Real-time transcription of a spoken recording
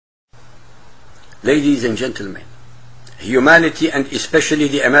Ladies and gentlemen, humanity and especially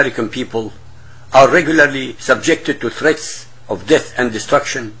the American people are regularly subjected to threats of death and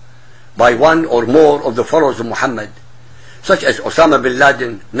destruction by one or more of the followers of Muhammad, such as Osama bin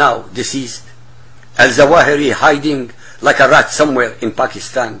Laden, now deceased, al-Zawahiri hiding like a rat somewhere in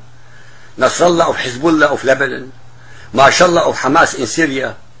Pakistan, Nasrallah of Hezbollah of Lebanon, Mashallah of Hamas in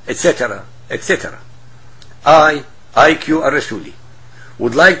Syria, etc., etc. I, IQ al-Rasuli,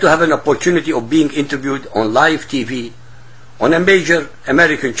 would like to have an opportunity of being interviewed on live TV on a major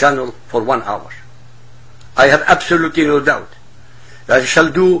American channel for 1 hour. I have absolutely no doubt that I shall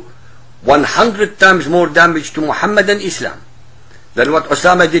do 100 times more damage to Muhammad and Islam than what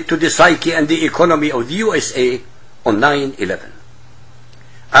Osama did to the psyche and the economy of the USA on 9/11.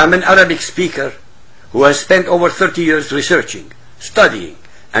 I am an Arabic speaker who has spent over 30 years researching, studying,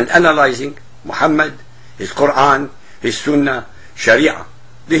 and analyzing Muhammad, his Quran, his Sunnah, Sharia,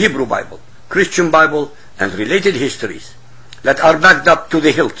 the Hebrew Bible, Christian Bible, and related histories that are backed up to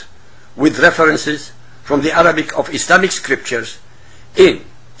the hilt with references from the Arabic of Islamic scriptures in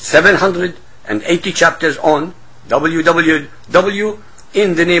 780 chapters on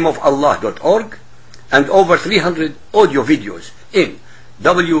www.inthenameofallah.org and over 300 audio videos in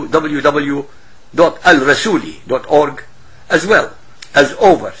www.alrasuli.org, as well as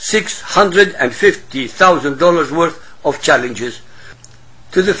over $650,000 worth of challenges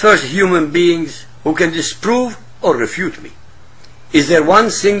to the first human beings who can disprove or refute me. Is there one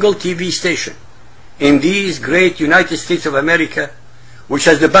single TV station in these great United States of America which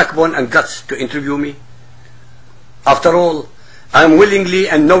has the backbone and guts to interview me? After all, I am willingly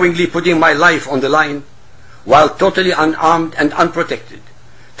and knowingly putting my life on the line while totally unarmed and unprotected,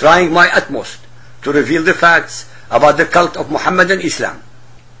 trying my utmost to reveal the facts about the cult of Muhammad and Islam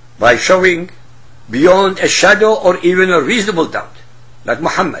by showing beyond a shadow or even a reasonable doubt that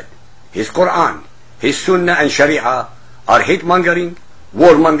Muhammad, his Quran, his Sunnah and Sharia are hate-mongering,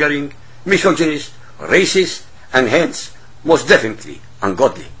 war-mongering, misogynist, racist, and hence most definitely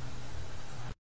ungodly.